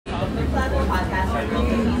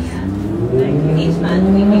each month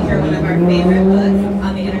we feature one of our favorite books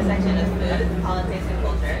on the intersection of food, politics, and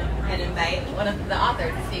culture, and invite one of the authors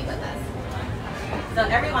to speak with us. So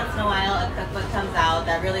every once in a while, a cookbook comes out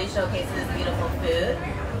that really showcases beautiful food,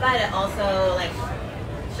 but it also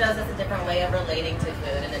shows us a different way of relating to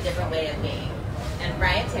food and a different way of being. And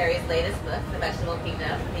Bryant Terry's latest book, The Vegetable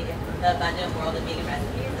Kingdom, The Abundant World of Vegan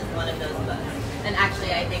Recipes, is one of those books. And actually,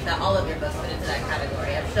 I think that all of your books fit into that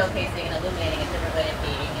category of showcasing and illuminating a different way of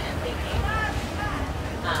being and thinking.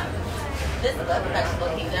 This book, The Vegetable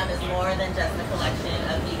Kingdom, is more than just a collection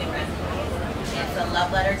of vegan recipes. It's a love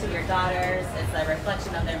letter to your daughters. It's a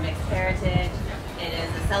reflection of their mixed heritage. It is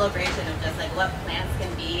a celebration of just what plants can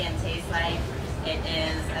be and taste like. It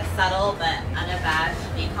is a subtle but unabashed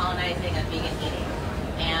decolonizing of vegan eating.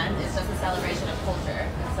 And it's just a celebration of culture.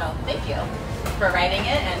 So thank you for writing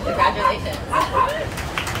it and congratulations.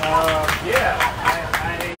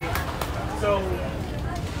 So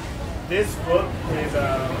this book is,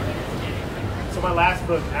 so my last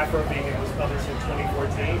book, Afro Vegan, was published in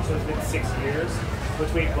 2014, so it's been 6 years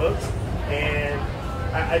between books. And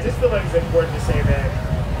I just feel like it's important to say that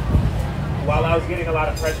while I was getting a lot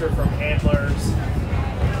of pressure from handlers,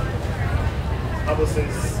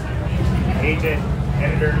 publicists, agent,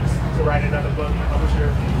 editors to write another book, publisher,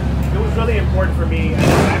 it was really important for me.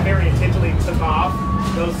 I very intentionally took off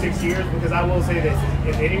those 6 years because I will say this,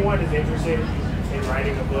 if anyone is interested in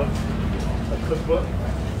writing a book, a cookbook,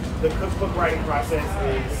 the cookbook writing process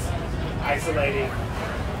is isolating,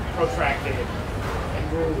 protracted, and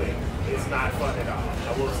grueling. It's not fun at all.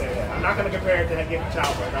 I will say that. I'm not going to compare it to getting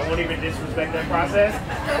childbirth. I won't even disrespect that process.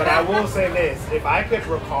 But I will say this. If I could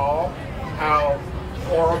recall how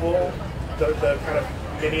horrible the kind of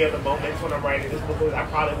many of the moments when I'm writing this book was, I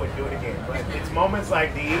probably wouldn't do it again. But it's moments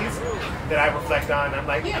like these that I reflect on. I'm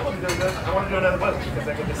like, yeah, I want to do another book because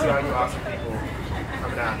I get to see all you awesome people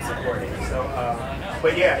coming out and supporting. So,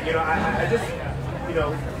 but yeah, I just,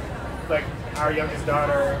 like our youngest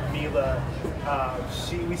daughter, Mila,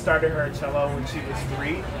 we started her cello when she was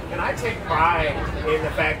 3, and I take pride in the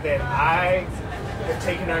fact that I have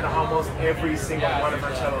taken her to almost every single one of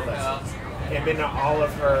her cello lessons and been to all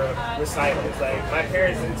of her recitals. Like my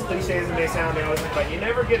parents, as cliche as it may sound, they always think like, you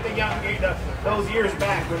never get those years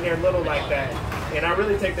back when they're little like that. And I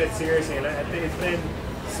really take that seriously, and I think it's been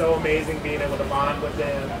so amazing being able to bond with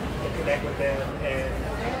them and connect with them. And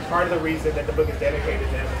part of the reason that the book is dedicated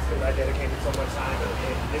to them is because I dedicated so much time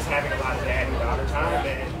and just having a lot of daddy-daughter time,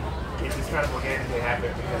 and it just kind of organically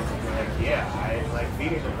happened because I like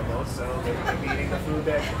feeding them the most, so they're going to be eating the food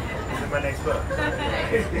that is in my next book.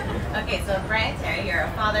 Okay, so Bryant Terry, you're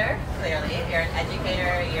a father, clearly. You're an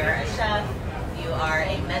educator, you're a chef, you are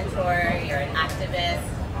a mentor, you're an activist,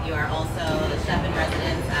 you are also the chef in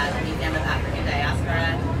residence at the Museum of African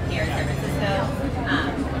Diaspora here in San Francisco.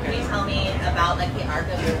 Can you tell me about the arc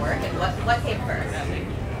of your work and what came first?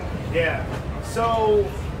 Yeah, so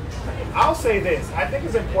I'll say this. I think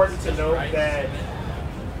it's important to note that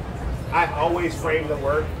I always frame the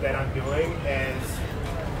work that I'm doing as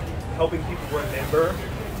helping people remember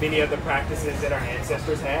many of the practices that our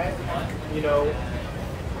ancestors had.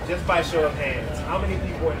 Just by show of hands, how many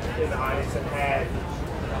people in the audience have had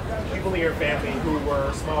people in your family who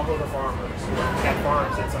were smallholder farmers, who had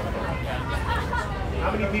farms at some point?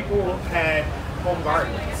 How many people had home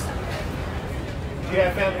gardens? Do you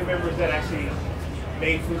have family members that actually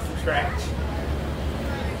made food from scratch?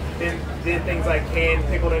 Did things like canned,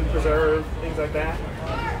 pickled, and preserved, things like that?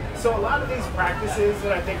 So a lot of these practices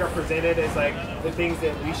that I think are presented as the things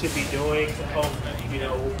that we should be doing to help,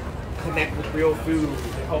 connect with real food,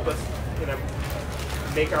 to help us,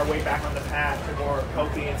 make our way back on the path to more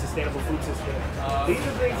healthy and sustainable food system. These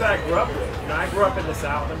are things that I grew up with. I grew up in the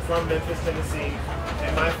South. I'm from Memphis, Tennessee,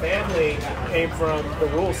 and my family came from the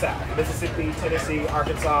rural South, Mississippi, Tennessee,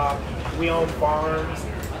 Arkansas. We owned farms.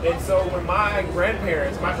 And so when my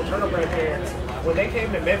grandparents, my paternal grandparents, when they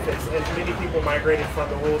came to Memphis, as many people migrated from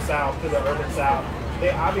the rural South to the urban South, they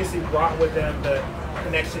obviously brought with them the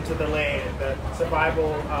connection to the land, the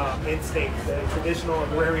survival instincts, the traditional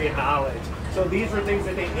agrarian knowledge. So these were things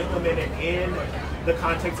that they implemented in the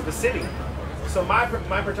context of the city. So my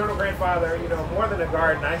paternal grandfather, more than a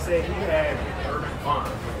garden, I say he had an urban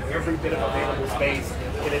farm. Every bit of available space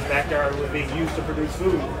in his backyard was being used to produce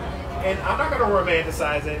food. And I'm not going to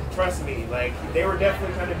romanticize it, trust me. They were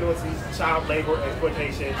definitely kind of doing some child labor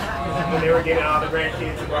exploitation when they were getting all the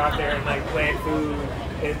grandkids to go out there and plant food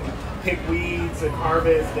and pick weeds and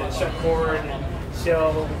harvest and shuck corn and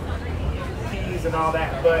shell peas and all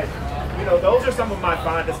that. But those are some of my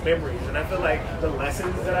fondest memories, and I feel like the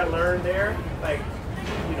lessons that I learned there,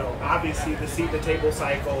 obviously the seed to table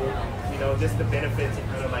cycle, just the benefits of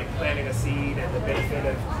kind of like planting a seed and the benefit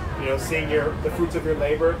of, seeing the fruits of your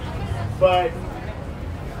labor. But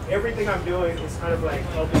everything I'm doing is kind of like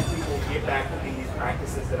helping people get back to these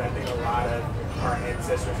practices that I think a lot of our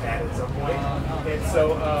ancestors had at some point. And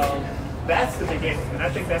so that's the beginning, and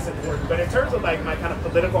I think that's important. But in terms of like my kind of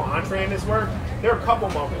political entree in this work, there are a couple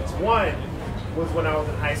moments. One was when I was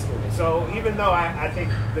in high school. So even though I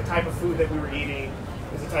think the type of food that we were eating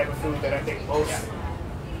is the type of food that I think most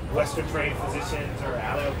Western trained physicians or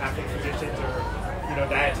allopathic physicians or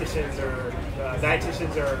dietitians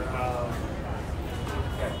or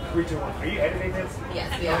 3, 2, 1. Are you editing this?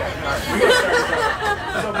 Yes. Okay. All right. We're gonna start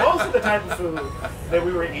this over. So most of the type of food that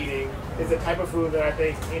we were eating is the type of food that I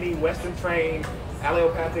think any Western trained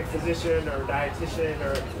allopathic physician or dietitian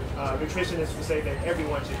or nutritionist would say that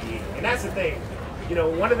everyone should be eating. And that's the thing.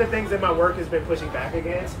 One of the things that my work has been pushing back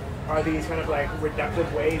against are these kind of like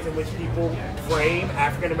reductive ways in which people frame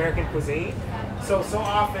African American cuisine. So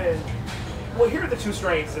often, well, here are the two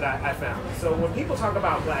strains that I found. So when people talk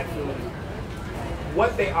about black food,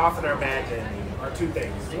 what they often imagine are two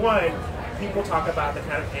things. One, people talk about the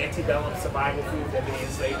kind of antebellum survival food that the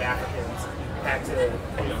enslaved Africans had to,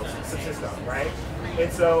 subsist on, right? And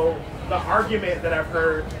so the argument that I've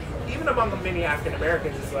heard, even among many African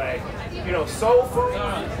Americans, is like, soul food.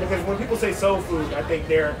 Because when people say soul food, I think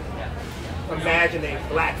they're imagining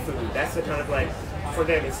black food. That's the kind of like, for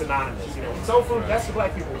them, it's synonymous. Soul food, that's the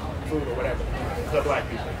black people food or whatever. The black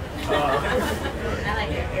people. I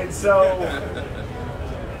like it. And so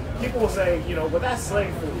people will say, well, that's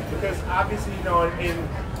slave food, because obviously, in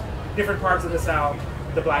different parts of the South,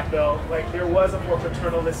 the Black Belt, like there was a more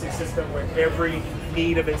paternalistic system where every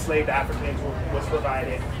need of enslaved Africans was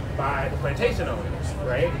provided by the plantation owners,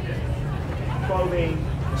 right? Clothing,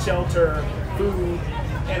 shelter, food,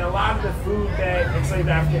 and a lot of the food that enslaved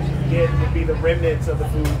Africans would get would be the remnants of the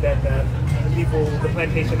food that the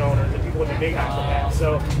plantation owners, the people in the big house would have.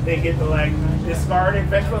 So they get the like discarded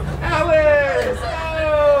vegetable. Alice!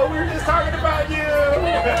 Oh, we were just talking about you!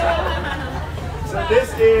 So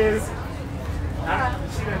this is,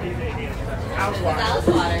 she doesn't need any house water. House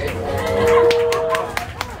water.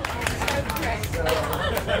 So, I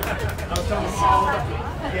was telling them all about,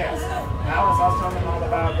 yes, Alice, I was telling them all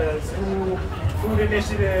about the school food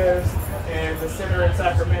initiatives and the center in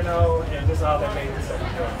Sacramento and just all that amazing stuff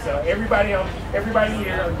you're doing. So everybody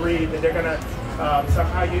here agreed that they're gonna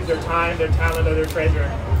somehow use their time, their talent, or their treasure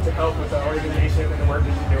to help with the organization and the work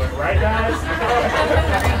that you're doing. Right, guys?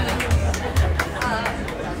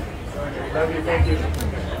 Love you, thank you.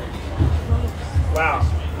 Wow.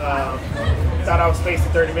 Thought I was spaced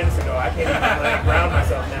 30 minutes ago. I can't even ground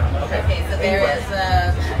myself now. Okay, so there is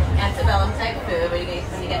antebellum type food where you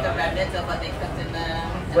get the remnants of what they cooked in the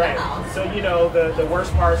house. So the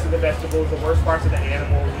worst parts of the vegetables, the worst parts of the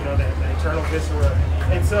animals, the internal viscera.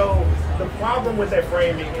 And so the problem with that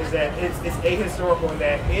framing is that it's ahistorical in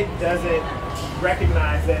that it doesn't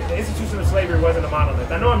recognize that the institution of slavery wasn't a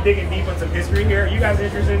monolith. I know I'm digging deep on some history here. You guys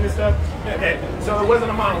interested in this stuff? Okay. So it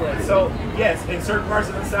wasn't a monolith. So yes, in certain parts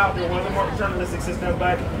of the South there was a more paternalistic system,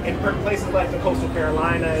 but in places like the coastal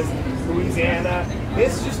Carolinas, Louisiana, the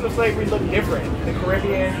institution of slavery looked different. The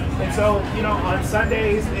Caribbean, and so on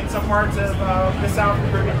Sundays in some parts of the South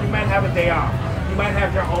and Caribbean, you might have a day off. You might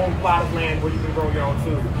have your own plot of land where you can grow your own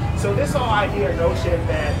food. So this whole idea or notion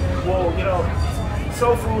that, well,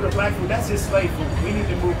 soul food or black food, that's just slave food. We need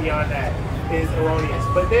to move beyond that is erroneous.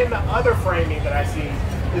 But then the other framing that I see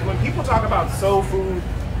is when people talk about soul food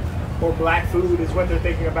or black food is what they're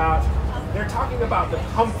thinking about. They're talking about the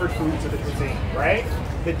comfort foods of the cuisine, right?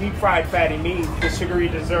 The deep fried fatty meat, the sugary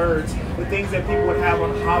desserts, the things that people would have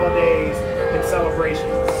on holidays and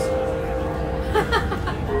celebrations.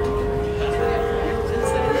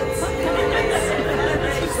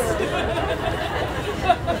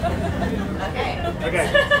 Okay.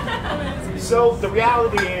 So the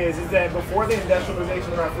reality is that before the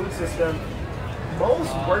industrialization of our food system,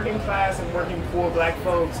 most working class and working poor black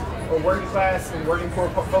folks, or working class and working poor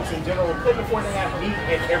folks in general, couldn't afford to have meat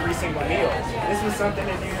at every single meal. This was something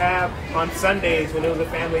that you have on Sundays when there was a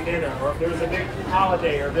family dinner, or if there was a big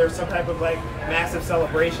holiday, or there was some type of like massive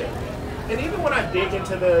celebration. And even when I dig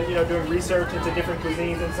into the, doing research into different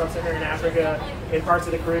cuisines in sub-Saharan Africa, in parts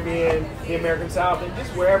of the Caribbean, the American South, and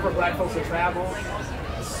just wherever black folks have traveled,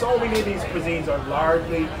 so many of these cuisines are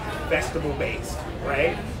largely vegetable-based,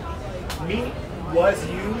 right? Meat was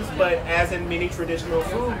used, but as in many traditional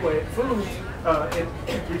foods,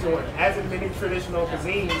 as in many traditional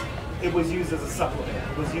cuisines, it was used as a supplement.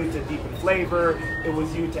 It was used to deepen flavor. It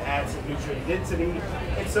was used to add some nutrient density.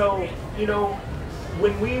 And so,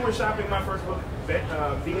 when we were shopping my first book,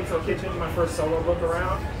 Vegan Soul Kitchen, my first solo book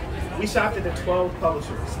around, we shopped it to 12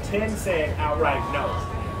 publishers. 10 said outright no.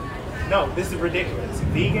 No, this is ridiculous.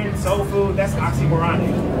 Vegan, soul food, that's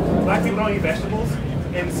oxymoronic. Black people don't eat vegetables.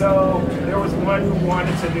 And so there was one who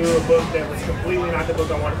wanted to do a book that was completely not the book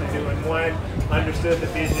I wanted to do, and one understood the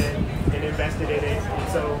vision and invested in it.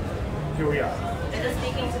 And so here we are. And just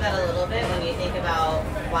speaking to that a little bit, when you think about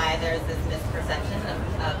why there's this misperception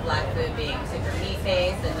of black food being super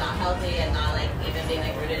meat-based and not healthy and not like even being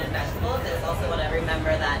like rooted in vegetables, it's also what I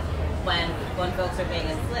remember that when folks are being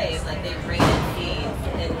enslaved, like they braided seeds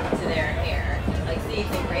into their hair. Like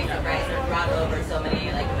seeds and grains of rice are brought over so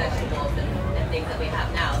many like vegetables and things that we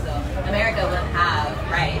have now. So America wouldn't have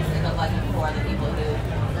rice if it wasn't for the people who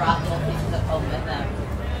brought little pieces of home with them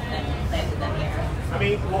and planted them here. I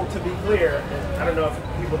mean, well, to be clear, I don't know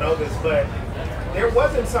if people know this, but there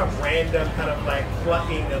wasn't some random kind of like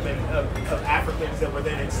plucking of Africans that were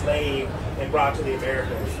then enslaved and brought to the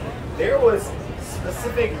Americas. There was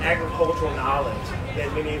specific agricultural knowledge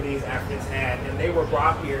that many of these Africans had, and they were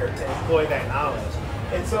brought here to employ that knowledge.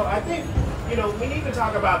 And so I think, you know, we need to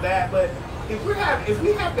talk about that, but if we're going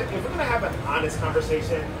to have an honest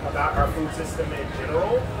conversation about our food system in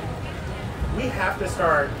general, we have to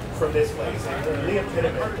start from this place. And Liam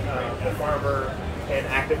Penniman, a farmer and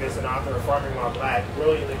activist and author of Farming While Black,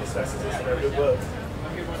 brilliantly discusses this in her new book.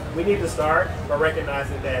 We need to start by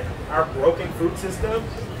recognizing that our broken food system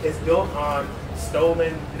is built on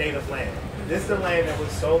stolen native land. This is the land that was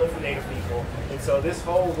stolen from native people. And so this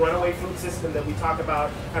whole runaway food system that we talk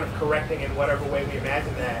about kind of correcting in whatever way we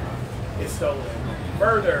imagine that is stolen.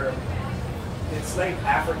 Further, enslaved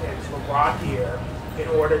Africans were brought here in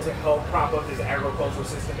order to help prop up this agricultural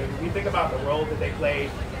system. And when we think about the role that they played,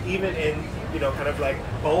 even in, you know, kind of like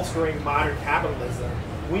bolstering modern capitalism,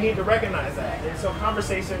 we need to recognize that. And so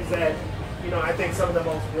conversations that, you know, I think some of the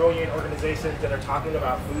most brilliant organizations that are talking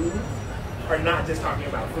about food are not just talking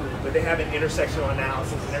about food, but they have an intersectional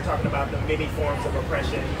analysis, and they're talking about the many forms of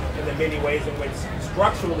oppression and the many ways in which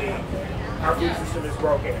structurally our food system is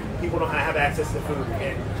broken. People don't have access to food.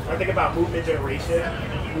 And I think about Movement Generation,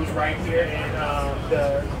 who's right here in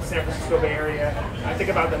the San Francisco Bay Area. I think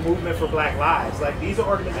about the Movement for Black Lives. Like, these are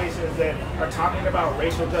organizations that are talking about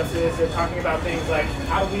racial justice. They're talking about things like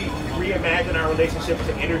how do we reimagine our relationship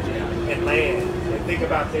to energy and land, and think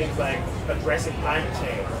about things like addressing climate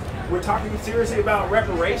change. We're talking seriously about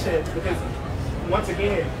reparations, because once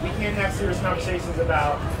again, we can't have serious conversations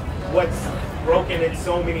about what's broken in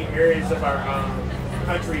so many areas of our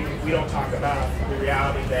country. We don't talk about the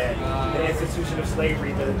reality that the institution of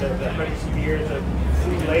slavery, the hundreds of years of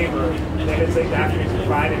free labor that enslaved Africans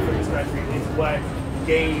provided for this country is what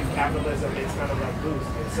gave capitalism its kind of like boost.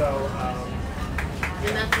 And so,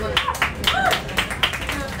 and that's one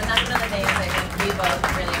of the things I think we both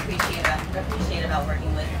really appreciate about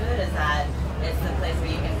working with food, is that it's the place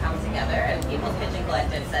where you can come together. And People's Kitchen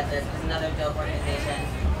Collective said this, is another dope organization.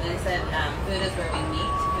 They said food is where we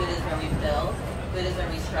meet, food is where we build, food is where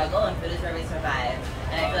we struggle, and food is where we survive.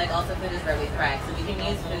 And I feel like also food is where we thrive. So we can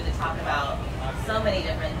use food to talk about so many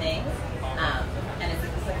different things, and it's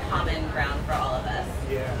a common ground for all of us.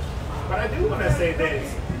 Yeah, but I do want to say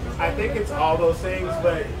this. I think it's all those things,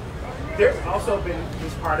 but there's also been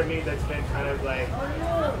this part of me that's been kind of like,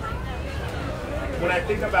 when I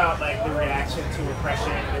think about like the reaction to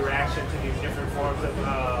oppression, the reaction to these different forms of,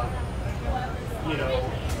 you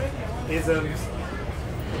know, isms,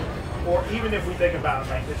 or even if we think about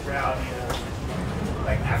like this reality of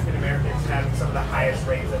like African Americans having some of the highest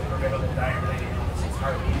rates of preventable diabetes,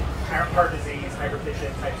 heart disease,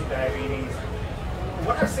 hypertension, type 2 diabetes.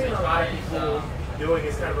 What I've seen a lot of people doing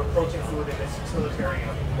is kind of approaching food in this utilitarian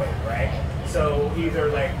way, right? So either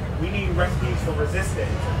like, we need recipes for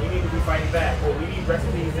resistance, we need to be fighting back, or we need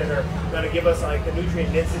recipes that are going to give us like the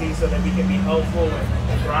nutrient density so that we can be healthful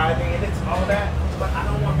and thriving, and it's all that. But I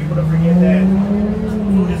don't want people to forget that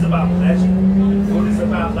food is about pleasure. Food is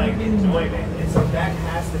about like enjoyment, and so that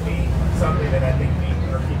has to be something that I think we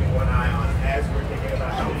are keeping one eye on as we're thinking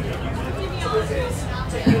about how we can use it to resist,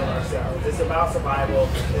 to heal ourselves. It's about survival,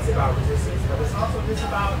 it's about resistance, but it's also just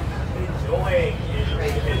about enjoying.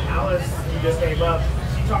 And Alice, who just came up,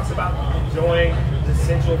 she talks about enjoying the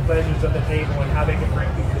sensual pleasures of the table and how they can bring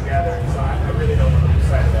people together. And so I really don't want to lose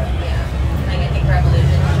sight of that. Yeah, like I think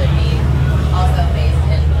revolution should be also based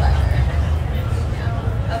in pleasure.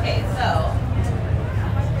 Yeah. Okay, so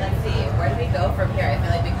let's see, where do we go from here? I feel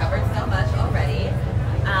like we covered so much already.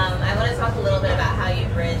 I want to talk a little bit about how you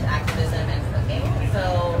bridge activism and cooking.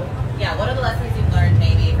 So, yeah, what are the lessons you've learned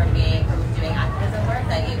maybe from doing activism work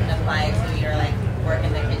that you can apply to your like work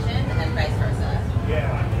in the kitchen and vice versa?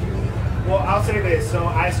 Yeah. Well, I'll say this. So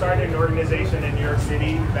organization in New York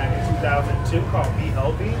City back in 2002 called Be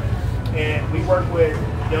Healthy. And we work with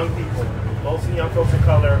young people, mostly young folks of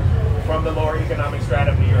color from the lower economic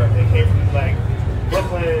strata of New York. They came from like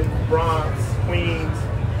Brooklyn, Bronx, Queens.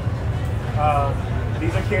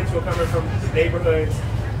 These are kids who are coming from neighborhoods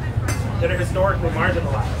that are historically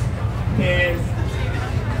marginalized. And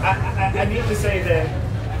I need to say that,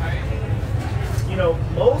 you know,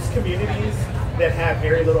 most communities that have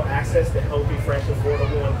very little access to healthy, fresh,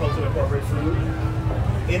 affordable, and culturally appropriate food,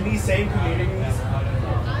 in these same communities,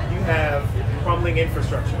 you have crumbling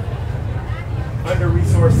infrastructure,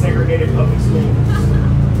 under-resourced, segregated public schools,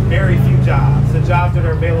 very few jobs. The jobs that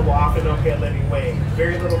are available often don't pay a living wage,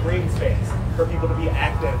 very little green space for people to be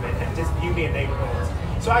active and just beauty in neighborhoods.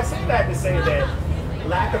 So I say that to say that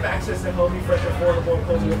lack of access to healthy, fresh, affordable, and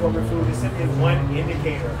culturally appropriate food is simply one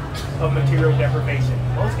indicator of material deprivation.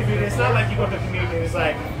 Most communities, it's not like you go to a community and it's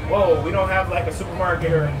like, whoa, we don't have like a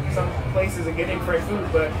supermarket or some places are getting fresh food,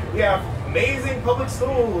 but we have amazing public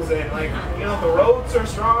schools and like, you know, the roads are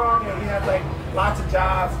strong and we have like lots of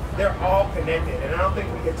jobs. They're all connected. And I don't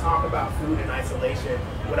think we can talk about food in isolation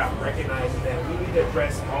without recognizing that we need to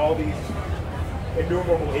address all these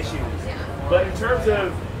innumerable issues. But in terms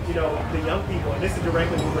of, you know, the young people, and this is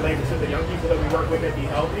directly related to the young people that we work with at Be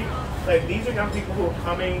Healthy, like these are young people who are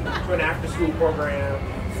coming to an after-school program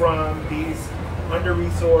from these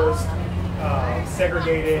under-resourced,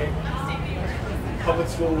 segregated public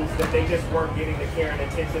schools that they just weren't getting the care and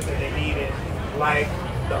attention that they needed, like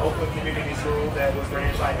the Oakland Community School that was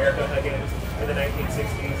ran by Erica Huggins in the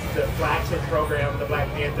 1960s, the flagship program, the Black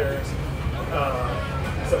Panthers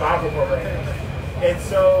survival program. And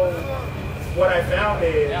so what I found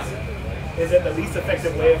is that the least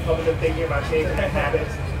effective way of helping them thinking about changing their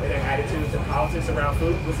habits and their attitudes and politics around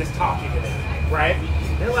food was just talking to them, right?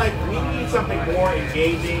 They're like, we need something more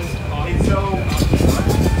engaging. And so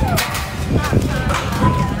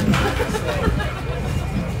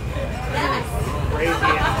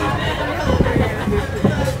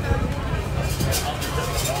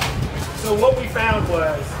So what we found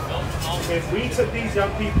was, if we took these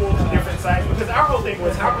young people to different sites, because our whole thing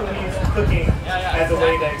was, how can we use cooking as a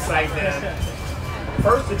way to excite them?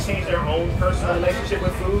 First, to change their own personal relationship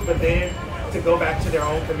with food, but then to go back to their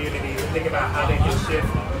own communities and think about how they can shift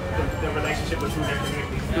the relationship with food in their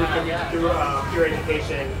communities through peer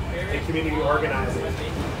education and community organizing.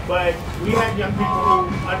 But we had young people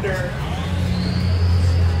who, under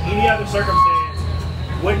any other circumstance,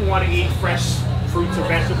 wouldn't want to eat fresh fruits or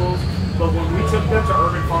vegetables. But when we took them to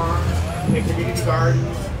urban farms and community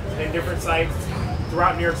gardens and different sites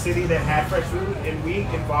throughout New York City that had fresh food, and we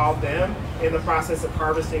involved them in the process of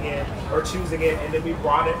harvesting it or choosing it, and then we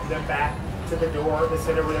brought them back to the door, the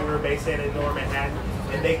center where they were based in Lower Manhattan,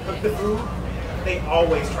 and they cooked the food, they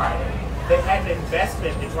always tried it. They had an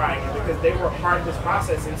investment in trying it because they were a part of this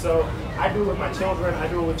process. And so I do it with my children, I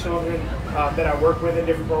do it with children that I work with in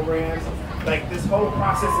different programs. Like this whole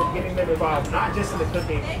process of getting them involved, not just in the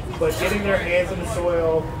cooking, but getting their hands in the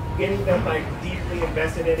soil, getting them like deeply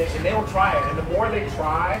invested in it, and they'll try it. And the more they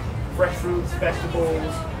try fresh fruits,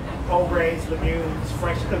 vegetables, whole grains, legumes,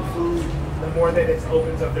 fresh cooked food, the more that it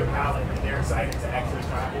opens up their palate and they're excited to actually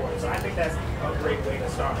try more. So I think that's a great way to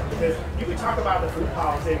start, because you can talk about the food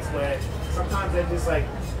politics, but sometimes that just like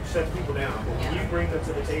shuts people down. But when you bring them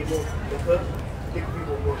to the table to cook, I think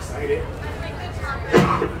people are more excited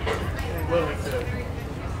and willing to,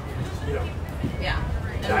 you know,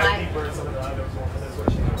 dive deeper in some of the other forms. That's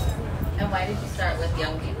what she knows. And why did you start with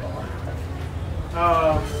young people?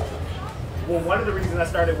 Well, one of the reasons I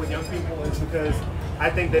started with young people is because I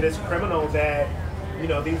think that it's criminal that, you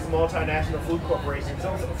know, these multinational food corporations.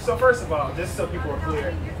 So first of all, just so people are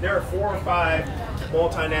clear, there are 4 or 5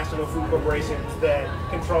 multinational food corporations that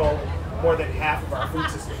control more than half of our food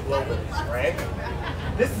system globally, right?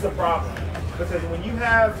 This is a problem, because when you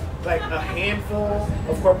have like a handful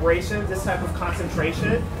of corporations, this type of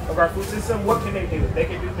concentration of our food system, what can they do? They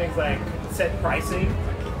can do things like set pricing,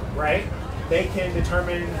 right? They can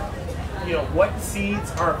determine, you know, what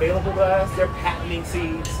seeds are available to us. They're patenting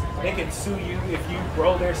seeds. They can sue you if you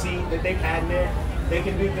grow their seed that they patented. They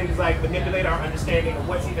can do things like manipulate our understanding of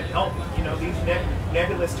what's even healthy. You know, these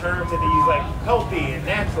nebulous terms that they use, like healthy and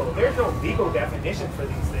natural. There's no legal definition for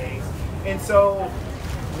these things. And so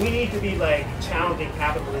we need to be like challenging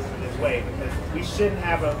capitalism in this way, because we shouldn't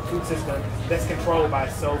have a food system that's controlled by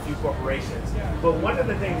so few corporations. But one of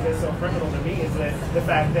the things that's so criminal to me is that the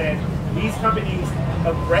fact that these companies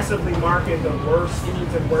aggressively market the worst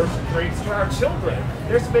foods and worst drinks to our children.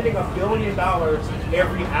 They're spending $1 billion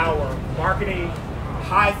every hour marketing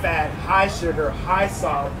high fat, high sugar, high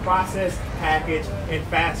salt, processed, packaged, and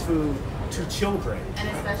fast food to children. And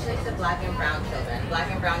especially to black and brown children. Black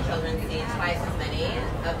and brown children see twice as many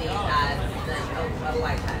of these ads than a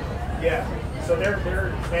white child. Yeah. So they're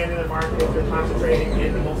expanding the market, they're concentrating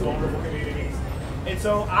in the most vulnerable communities. And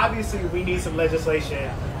so obviously we need some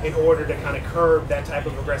legislation in order to kind of curb that type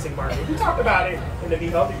of aggressive market. We talked about it in the Be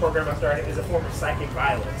Healthy program I started as a form of psychic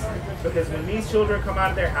violence. Because when these children come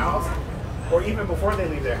out of their house, or even before they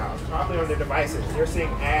leave their house, probably on their devices, they're seeing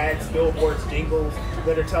ads, billboards, jingles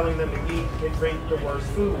that are telling them to eat and drink the worst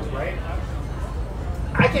foods, right?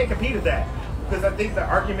 I can't compete with that. Because I think the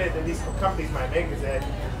argument that these companies might make is that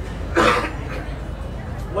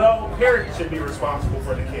well, parents should be responsible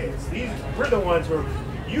for the kids. We're the ones who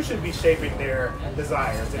you should be shaping their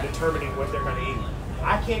desires and determining what they're going to eat.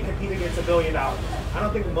 I can't compete against $1 billion. I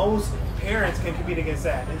don't think most parents can compete against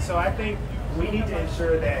that. And so I think we need to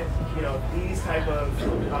ensure that, you know, these type of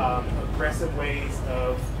aggressive ways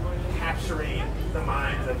of capturing the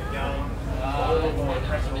minds of young, vulnerable,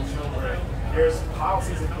 impressionable children, there's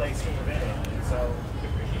policies in place to prevent it. And so.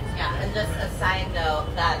 Yeah, and just a side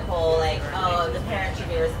note, that whole like, oh, the parent should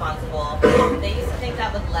be responsible. They used to think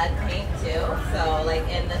that with lead paint too. So like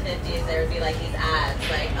in the 50s, there would be like these ads,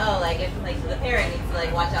 like, oh, like if like the parent needs to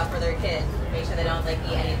like watch out for their kids, make sure they don't like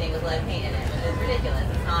eat anything with lead paint in it. Which is ridiculous.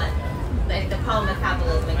 It's not. Like the problem with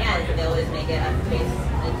capitalism again is that they always make it up to base.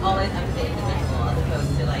 It's always up to the individual as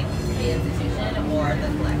opposed to like the institution or the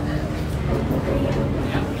collective.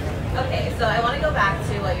 Okay, so I want to go back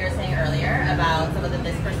to what you were saying earlier about some of the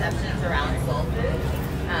misperceptions around soul food.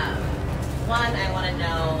 One, I want to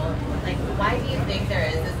know, like, why do you think there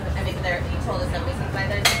is this? I mean, you told us that we think why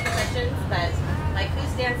there's misperceptions, but like, who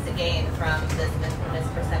stands to gain from this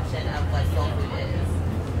misperception of what soul food is?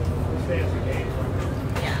 Who stands to gain from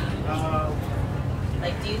it? Yeah.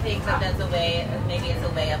 Like, do you think that there's a way? Maybe it's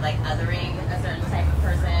a way of like othering a certain type of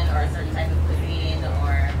person or a certain type of cuisine,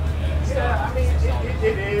 or yeah, I mean,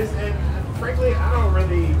 it is, and frankly, I don't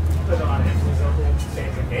really put a lot of emphasis on who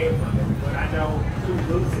stands to gain from it, but I know who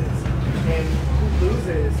loses. And who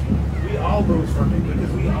loses, we all lose from it,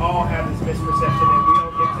 because we all have this misperception and we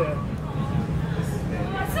don't get to...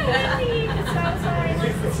 That's so funny. So sorry.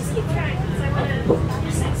 Let's just keep trying, because I want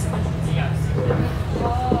to say something.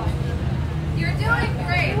 Oh. You're doing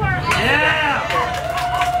great. You are Yeah!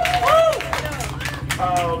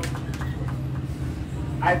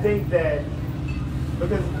 I think that,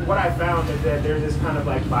 because what I found is that there's this kind of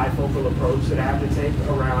like bifocal approach that I have to take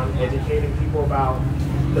around educating people about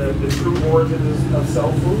the true origins of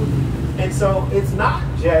soul food. And so it's not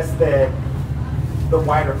just that the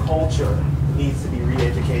wider culture needs to be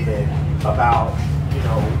re-educated about, you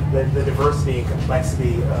know, the diversity and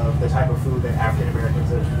complexity of the type of food that African Americans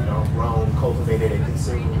have, you know, grown, cultivated, and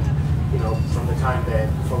consumed, you know, from the time that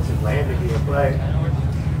folks have landed here. But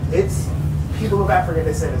it's people of African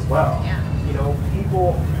descent as well. Yeah. You know,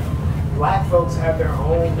 black folks have their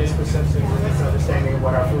own misperceptions and misunderstanding of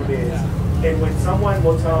what our food is. And when someone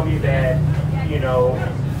will tell me that, you know,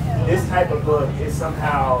 this type of book is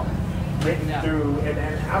somehow written through, and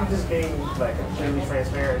I'm just being like completely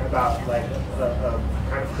transparent about like a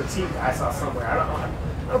kind of critique I saw somewhere. I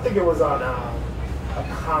don't think it was on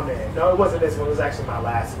a comment. No, it wasn't this one. It was actually my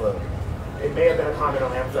last book. It may have been a comment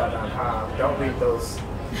on Amazon.com. Don't read those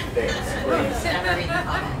things, please. never read the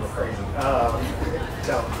comments. Crazy.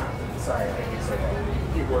 No, sorry, I can't say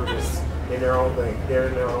that. People are just in their own thing. They're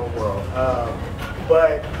in their own world.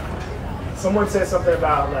 But someone said something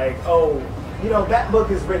about like, oh, you know, that book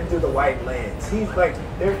is written through the white lens. He's like,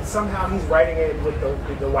 somehow he's writing it with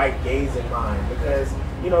the white gaze in mind, because,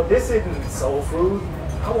 you know, this isn't soul food.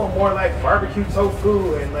 I want more like barbecue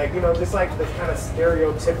tofu and like, you know, just like the kind of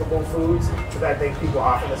stereotypical foods that I think people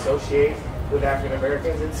often associate with African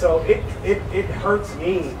Americans. And so it hurts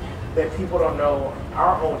me that people don't know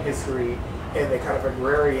our own history and the kind of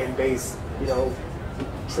agrarian-based, you know,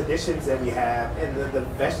 traditions that we have, and the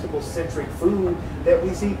vegetable-centric food that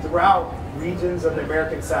we see throughout regions of the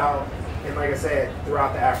American South, and like I said,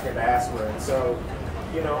 throughout the African diaspora. And so,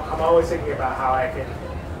 you know, I'm always thinking about how I can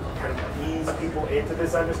kind of ease people into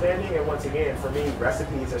this understanding. And once again, for me,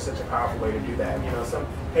 recipes are such a powerful way to do that. You know, some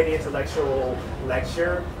heady intellectual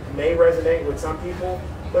lecture may resonate with some people,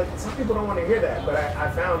 but some people don't want to hear that. But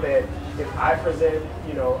I found that if I present,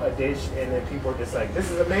 you know, a dish and then people are just like,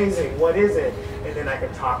 this is amazing, what is it? And then I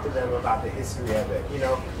can talk to them about the history of it, you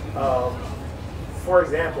know. For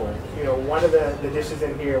example, you know, one of the dishes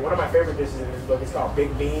in here, one of my favorite dishes in this book is called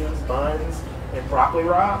Big Beans, Buns, and Broccoli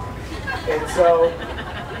Raw. And so,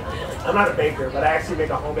 I'm not a baker, but I actually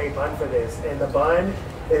make a homemade bun for this. And the bun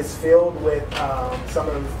is filled with some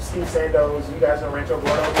of Steve Sando's, you guys know Rancho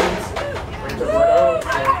Gordo beans? Rancho Gordo?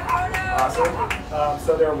 awesome.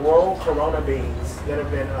 So they're royal Corona beans that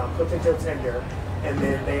have been cooked until tender, and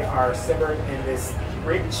then they are simmered in this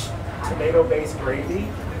rich tomato-based gravy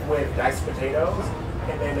with diced potatoes,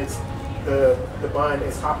 and then it's the bun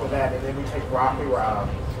is topped with that, and then we take broccoli rabe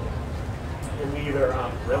and we either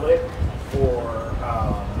grill it or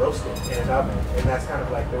roast it in an oven, and that's kind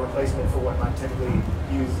of like the replacement for what might typically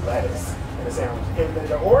use lettuce in a sandwich. And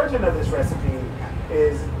the origin of this recipe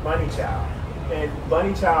is bunny chow. And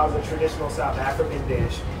bunny chow is a traditional South African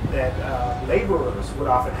dish that laborers would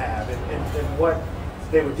often have. And what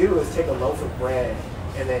they would do is take a loaf of bread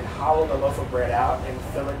and then hollow the loaf of bread out and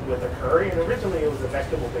fill it with a curry. And originally it was a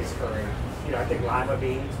vegetable-based curry. You know, I think lima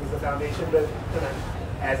beans was the foundation, but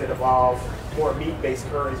as it evolved, more meat-based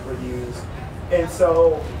curries were used. And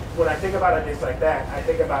so when I think about a dish like that, I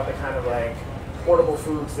think about the kind of like portable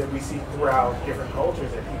foods that we see throughout different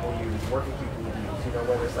cultures that people use, working people use, you know,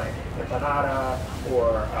 whether it's like empanada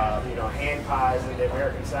or, you know, hand pies in the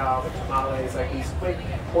American South, or tamales, like these quick,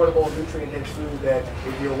 portable, nutrient-dense food that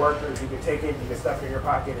if you're workers, you can take it, you can stuff it in your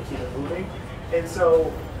pocket and keep it moving. And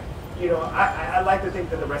so, you know, I like to think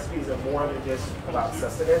that the recipes are more than just about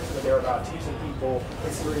sustenance, but they're about teaching people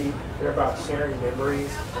history, they're about sharing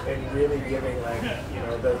memories, and really giving, like, you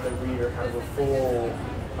know, the reader kind of a full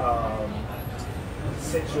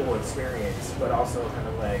sensual experience, but also kind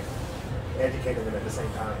of like educating them at the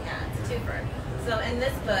same time. Yeah, it's a twofer. So in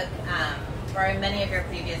this book, or in many of your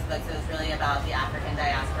previous books, it was really about the African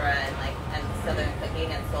diaspora and Southern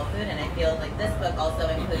cooking and soul food, and I feel like this book also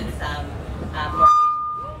includes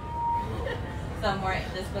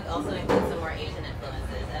this book also includes some more Asian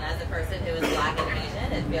influences. And as a person who is Black and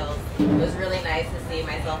Asian, it was really nice to see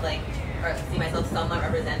myself somewhat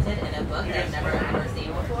represented in a book that I've never ever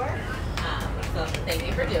seen before. So thank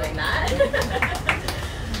you for doing that.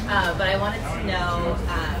 But I wanted to know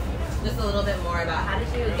just a little bit more about how did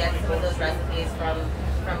you get some of those recipes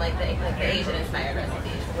from like the Asian inspired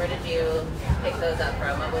recipes? Where did you pick those up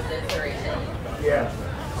from? What was the inspiration? Yeah.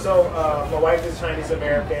 So my wife is Chinese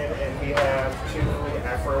American, and we have 2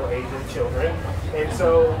 Afro-Asian children. And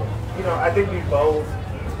so, you know, I think we both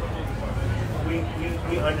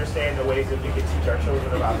we understand the ways that we can teach our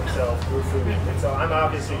children about themselves through food. And so I'm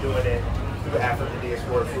obviously doing it through African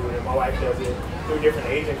diaspora food, and my wife does it through different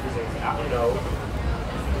Asian cuisines. You know,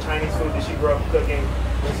 Chinese food that she grew up cooking,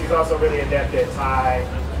 and she's also really adept at Thai,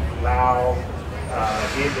 Lao,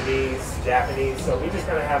 Vietnamese, Japanese. So we just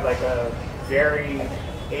kind of have like a very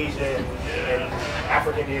Asian and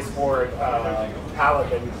African diasporic palette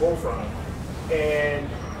that we pull from. And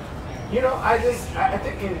you know, I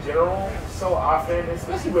think in general, so often,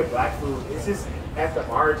 especially with Black food, it's just at the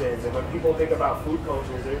margins. And when people think about food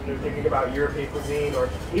cultures, they're thinking about European cuisine, or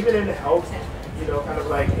even in the health, you know, kind of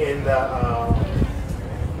like in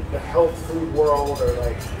the health food world, or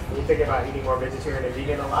like when you think about eating more vegetarian and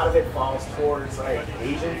vegan, a lot of it falls towards like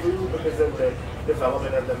Asian food because of the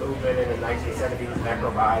development of the movement in the 1970s.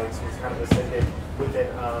 Macrobiotics was kind of ascended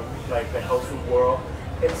within like the health food world.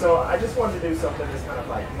 And so I just wanted to do something that's kind of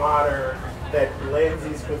like modern, that blends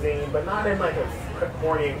these cuisine, but not in like a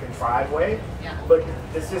corny and contrived way, but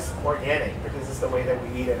it's just organic because it's the way that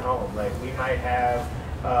we eat at home. Like we might have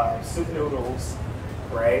soup noodles,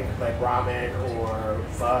 right, like ramen or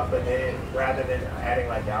pho, but then rather than adding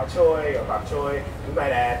like yao choy or bok choy, we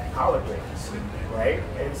might add collard greens, right?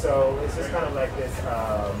 And so it's just kind of like this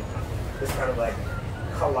kind of like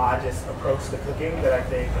collageous approach to cooking that I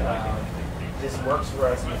think just works for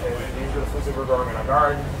us, because these are the foods that we're growing in our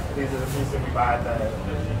garden. These are the foods that we buy at the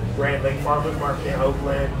Grand Lake Farmers Market in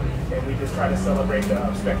Oakland, and we just try to celebrate the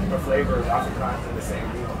spectrum of flavors, oftentimes in the same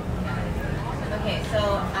meal. Okay,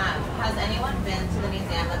 so has anyone been to the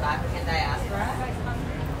Museum of African Diaspora?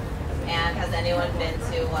 And has anyone been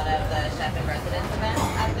to one of the Chef in Residence events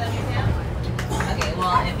at the museum? Okay,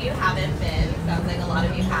 well, if you haven't been, sounds like a lot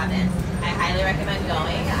of you haven't, I highly recommend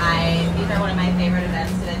going. These are one of my favorite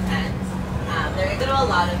events to attend. They're going to do a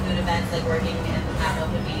lot of food events, like working in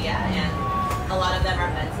open media, and a lot of them are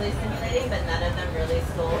mentally stimulating, but none of them really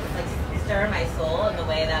stir my soul in the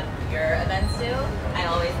way that your events do. I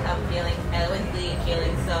always leave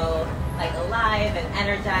feeling so like alive and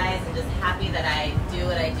energized and just happy that I do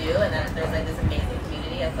what I do, and that there's like this amazing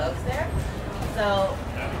community of folks there. So,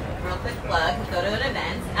 real quick plug, go to an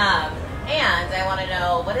event. And I want to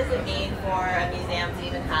know, what does it mean for a museum to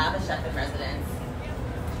even have a chef in residence?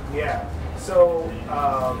 Yeah. So,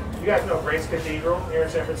 you guys know Grace Cathedral here in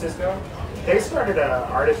San Francisco? They started an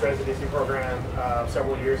artist residency program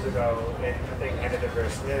several years ago, and I think Anna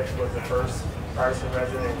Smith was the first artist in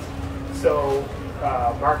residence. So,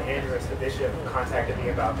 Mark Andrus, the bishop, contacted me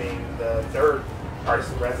about being the third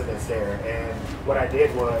artists in residence there. And what I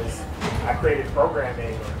did was I created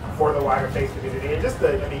programming for the wider faith community. And just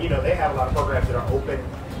the, I mean, you know, they have a lot of programs that are open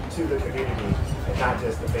to the community and not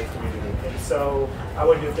just the faith community. And so I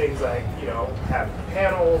would do things like, you know, have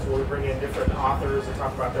panels where we bring in different authors to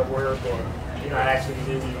talk about their work, or, you know, I actually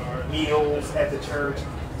do meals at the church.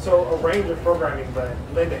 So a range of programming. But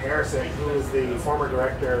Linda Harrison, who is the former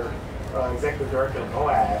director, executive director of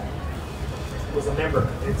MOAB, was a member.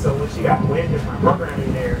 And so when she got wind of my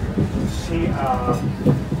programming there, she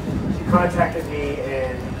contacted me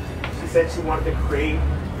and she said she wanted to create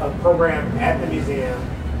a program at the museum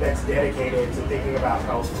that's dedicated to thinking about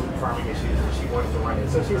health, food, farming issues, and she wanted to run it.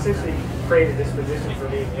 So she essentially created this position for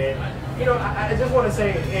me. And, you know, I just want to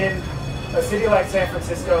say, in a city like San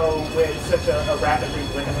Francisco with such a rapidly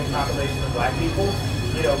dwindling population of black people,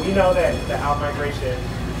 you know, we know that the out-migration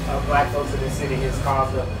of black folks in this city has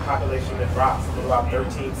caused a population that drops from about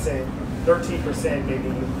 13% maybe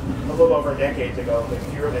a little over a decade ago, but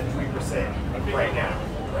fewer than 3% right now,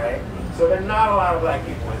 right? So there are not a lot of black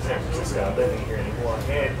people in San Francisco living here anymore.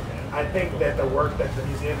 And I think that the work that the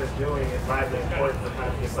museum is doing is vitally important for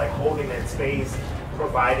kind of just like holding that space,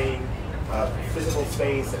 providing physical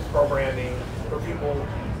space and programming for people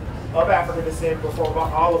of African descent before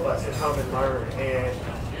all of us to come and learn. And,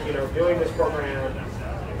 you know, doing this program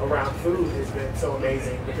around food has been so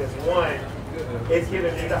amazing because, one, it's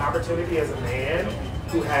given me the opportunity as a man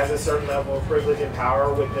who has a certain level of privilege and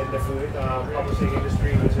power within the food publishing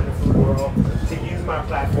industry, within the food world, to use my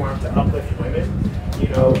platform to uplift women. You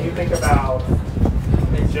know, you think about,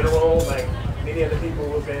 in general, like many of the people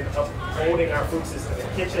who have been upholding our food system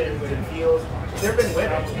in kitchens and fields, they've been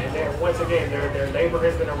women. And they're, once again, their labor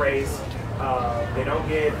has been erased. They don't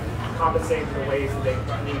get compensated in the ways that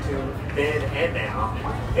they need to then and now.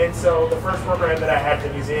 And so the first program that I had at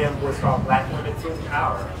the museum was called Black Women Food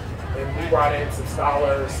Power. And we brought in some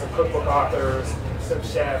scholars, some cookbook authors, some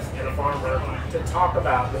chefs, and a farmer to talk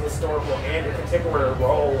about the historical and the contemporary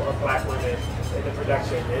role of black women in the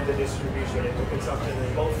production, in the distribution, in the consumption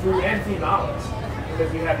of both food and food knowledge.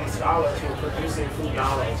 Because we have these scholars who are producing food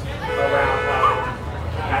knowledge around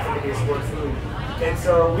African historic food. And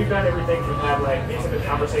so we've done everything from have like intimate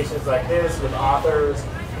conversations like this with authors,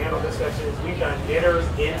 panel discussions. We've done dinners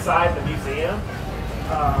inside the museum.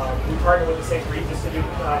 We partner with the St. Regis to do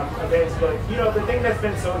events. But you know, the thing that's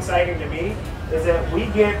been so exciting to me is that we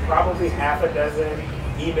get probably half a dozen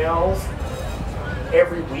emails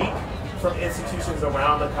every week from institutions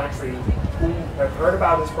around the country who have heard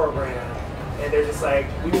about this program, and they're just like,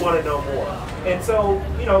 we want to know more. And so,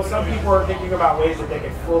 you know, some people are thinking about ways that they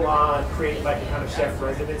can full on create like a kind of chef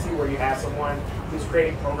residency where you have someone who's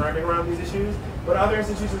creating programming around these issues. But other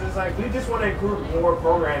institutions is like, we just want to include more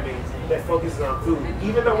programming that focuses on food.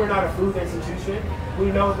 Even though we're not a food institution,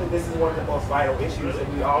 we know that this is one of the most vital issues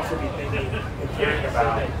that we all should be thinking and caring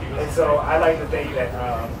about. And so I like to think that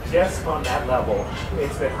just on that level,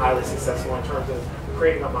 it's been highly successful in terms of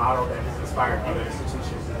creating a model that has inspired other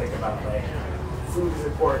institutions to think about like, food is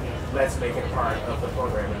important, let's make it part of the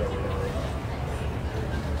programming that we're doing.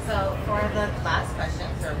 So for the last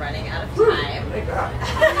questions, we're running out of time. Thank God.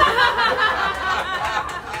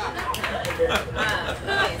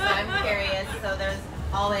 Okay, so I'm curious, so there's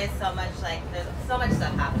always so much, like, there's so much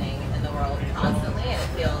stuff happening in the world constantly, and it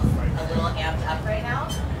feels a little amped up right now.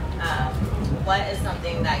 What is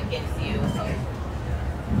something that gives you hope?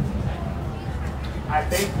 I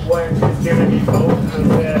think what is giving me hope is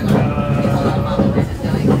that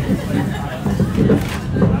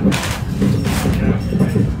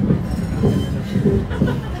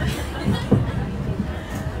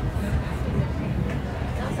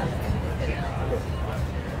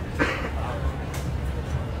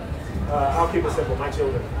I'll keep it simple. My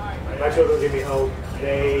children give me hope.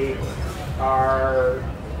 They are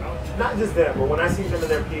not just them, but when I see them and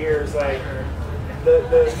their peers, like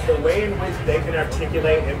the way in which they can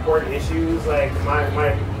articulate important issues, like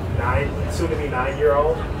my soon-to-be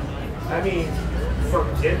 9-year-old. I mean, from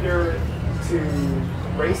gender to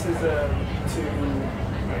racism to,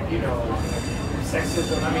 you know,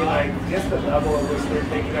 sexism. I mean, like, just the level at which they're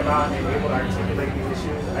thinking about and able to articulate these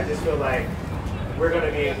issues. I just feel like we're going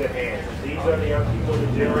to be in good hands. These are the young people, the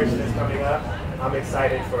generation that's coming up. I'm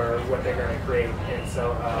excited for what they're going to create. And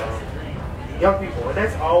so, young people, and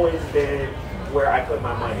that's always been where I put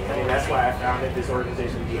my money. I mean, that's why I founded this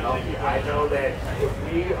organization, Be Healthy. I know that if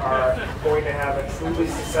we are going to have a truly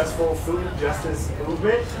successful food justice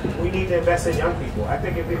movement, we need to invest in young people. I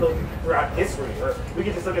think if we look throughout history, or we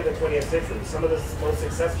can just look at the 20th century, some of the most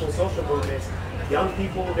successful social movements, young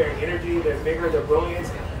people, their energy, their vigor, their brilliance,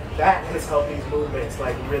 that has helped these movements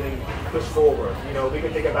like really push forward. You know, we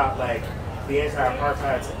can think about like the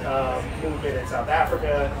anti-apartheid movement in South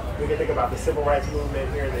Africa. We can think about the civil rights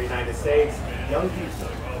movement here in the United States. Young people,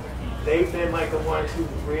 they've been like the ones who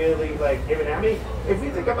really like given. I mean, if we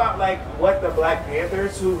think about like what the Black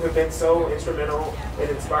Panthers, who have been so instrumental in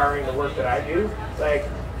inspiring the work that I do, like,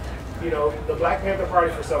 you know, the Black Panther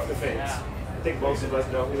Party for Self-Defense. I think most of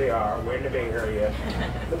us know who they are. We're in the Bay Area.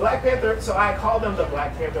 The Black Panther, so I call them the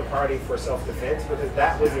Black Panther Party for Self-Defense because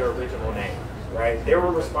that was their original name, right? They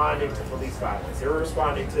were responding to police violence. They were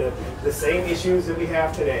responding to the same issues that we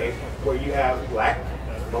have today, where you have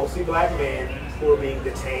mostly black men who are being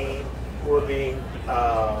detained, who are being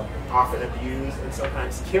often abused and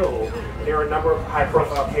sometimes killed. There are a number of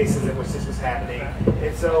high-profile cases in which this was happening.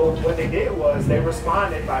 And so what they did was they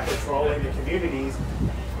responded by patrolling the communities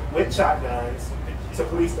with shotguns to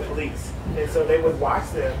police the police. And so they would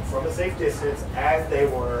watch them from a safe distance as they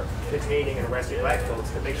were detaining and arresting black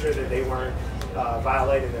folks to make sure that they weren't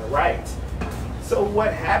violating their rights. So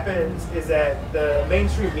what happens is that the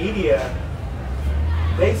mainstream media,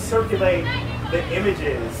 they circulate the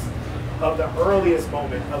images of the earliest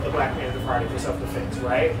moment of the Black Panther Party for Self-Defense,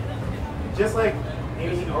 right? Just like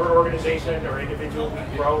any organization or individual,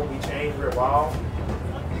 we grow, we change, we evolve.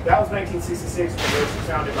 That was 1966 when it was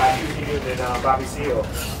founded by Tiffani and Bobby Seale.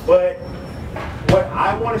 But what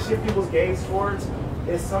I want to shift people's gaze towards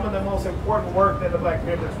is some of the most important work that the Black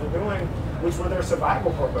Panthers were doing, which were their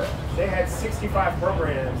survival programs. They had 65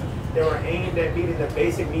 programs that were aimed at meeting the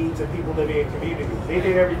basic needs of people living in communities. They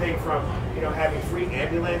did everything from, you know, having free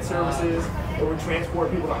ambulance services. They would transport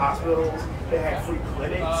people to hospitals. They had free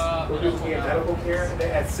clinics where people could get medical care. They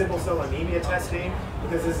had sickle cell anemia testing,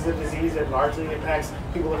 because this is a disease that largely impacts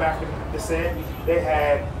people of African descent. They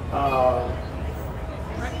had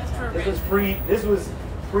this was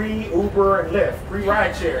free Uber and Lyft, free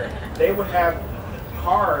rideshare. They would have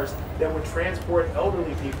cars that would transport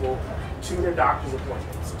elderly people to their doctor's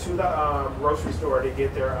appointments, to the grocery store to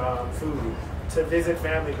get their food, to visit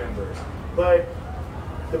family members. But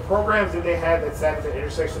the programs that they had that sat at the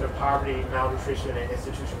intersection of poverty, malnutrition, and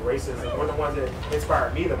institutional racism were the ones that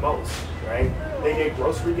inspired me the most, right? They did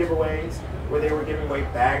grocery giveaways where they were giving away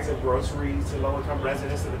bags of groceries to low-income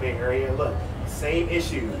residents of the Bay Area. Look, same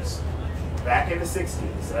issues back in the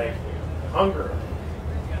 60s, like hunger,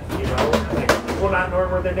 you know, like people not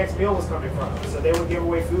knowing where their next meal was coming from. So they would give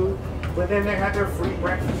away food, but then they had their free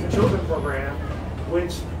breakfast for children program,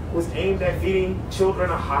 which was aimed at feeding children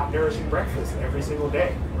a hot, nourishing breakfast every single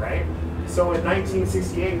day, right? So in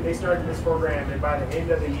 1968, they started this program, and by the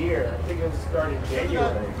end of the year, I think it was started in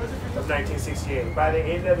January of 1968, by the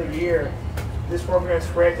end of the year, this program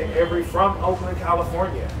spread to from Oakland,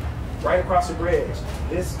 California, right across the bridge.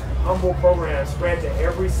 This humble program spread to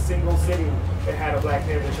every single city that had a Black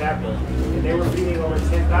Panther chapter. And they were feeding over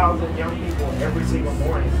 10,000 young people every single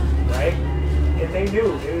morning, right? And they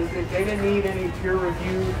knew, they didn't need any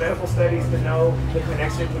peer-reviewed medical studies to know the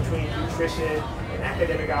connection between nutrition and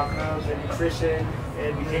academic outcomes, and nutrition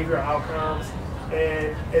and behavioral outcomes.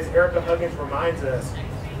 And as Erica Huggins reminds us,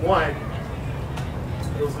 one,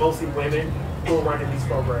 it was mostly women who were running these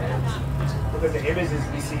programs, because the images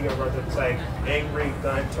we see are like angry,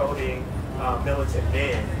 gun-toting, militant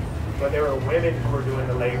men. But there were women who were doing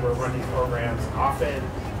the labor, running these programs, often,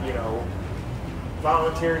 you know,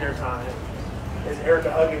 volunteering their time. There's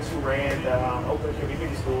Erica Huggins, who ran the Oakland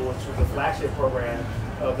Community School, which was the flagship program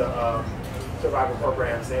of the survival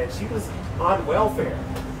program, said she was on welfare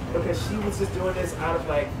because she was just doing this out of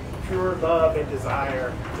like pure love and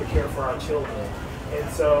desire to care for our children. And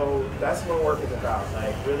so that's what work is about,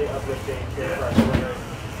 like really uplifting, caring for our children.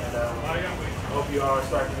 And I hope you all are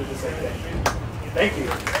starting to do the same thing. Thank you.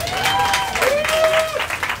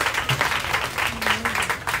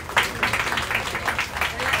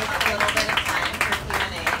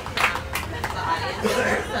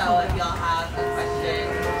 So if y'all have a question,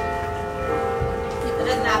 it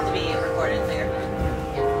doesn't have to be recorded, so you're fine.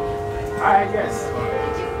 All right, yes.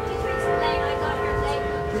 Could you explain, I got here late,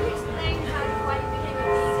 could you explain why you became a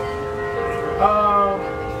vegan?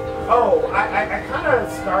 I kind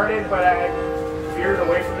of started, but I veered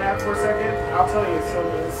away from that for a second. I'll tell you, so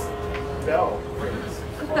this bell rings.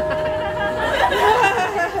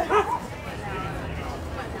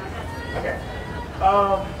 Okay.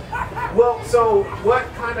 Well, so what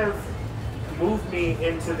kind of moved me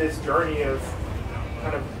into this journey of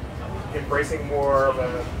kind of embracing more of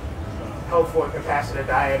a healthful and compassionate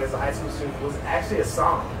diet as a high school student was actually a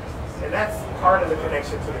song. And that's part of the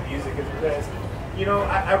connection to the music, is because, you know,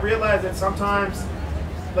 I realized that sometimes,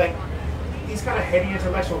 like, these kind of heady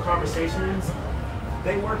intellectual conversations,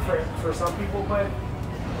 they work for some people, but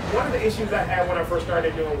one of the issues I had when I first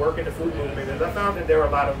started doing work in the food movement is I found that there were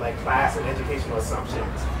a lot of like class and educational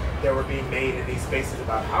assumptions that were being made in these spaces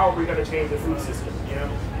about how are we going to change the food system, you know?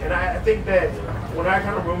 And I think that when I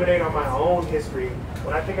kind of ruminate on my own history,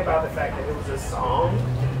 when I think about the fact that it was a song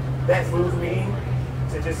that moved me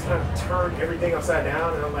to just kind of turn everything upside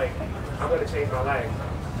down, and I'm like, I'm going to change my life.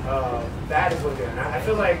 That is what it is. And I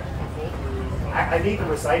feel like I need to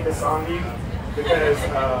recite this song to you because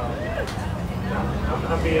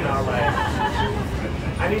I'm being all like,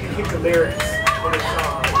 I need to keep the lyrics for this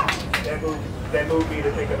song that moved me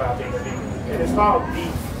to think about being a vegan. And it's called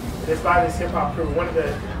Beef. And it's by this hip hop crew, one of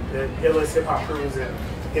the illest hip hop crews in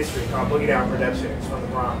history, called Boogie Down Productions from the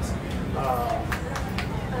Bronx.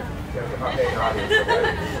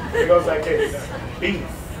 It goes like this. Beef.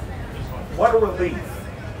 What a relief.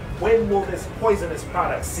 When will this poisonous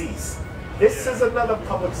product cease? This is another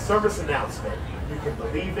public service announcement. You can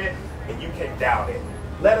believe it and you can doubt it.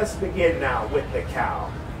 Let us begin now with the cow.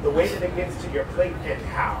 The way that it gets to your plate and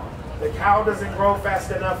how. The cow doesn't grow fast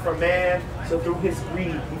enough for man, so through his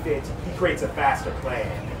greed, he creates a faster plan.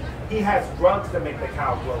 He has drugs to make the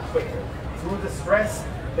cow grow quicker. Through the stress,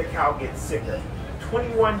 the cow gets sicker.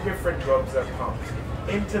 21 different drugs are pumped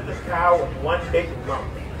into the cow in one big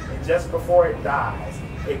lump. And just before it dies,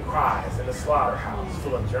 it cries in a slaughterhouse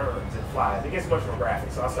full of germs and flies. It gets much more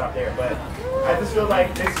graphic, so I'll stop there. But I just feel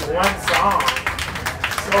like this one song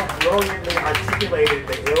so brilliantly articulated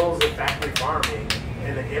the ills of factory farming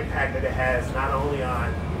and the impact that it has not only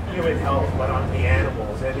on human health, but on the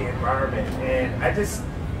animals and the environment. And I just,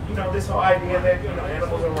 you know, this whole idea that, you know,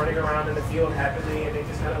 animals are running around in the field happily and they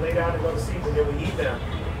just kind of lay down and go to sleep and then we eat them,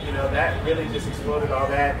 you know, that really just exploded all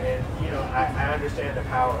that. And, you know, I understand the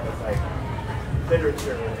power of, like,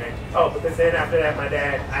 literature. And, oh, because then after that, my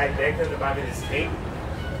dad, I begged him to buy me this tape.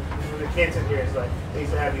 The kids in here is like, they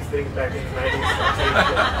used to have these things back in the 90s.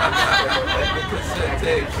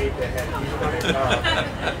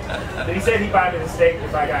 Then he said he'd buy me the steak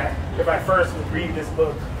if I first would read this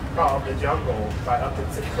book called The Jungle by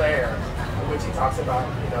Upton Sinclair, in which he talks about,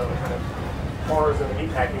 you know, the kind of horrors of the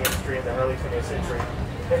meatpacking industry in the early 20th century.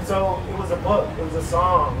 And so it was a book, it was a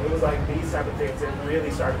song, it was like these type of things that really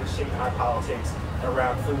started to shape our politics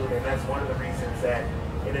around food. And that's one of the reasons that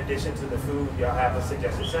in addition to the food, y'all have a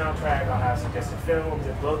suggested soundtrack, I'll have suggested films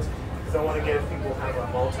and books, because I want to give people kind of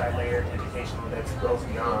a multi-layered education that goes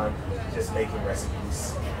beyond just making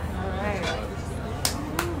recipes. All right.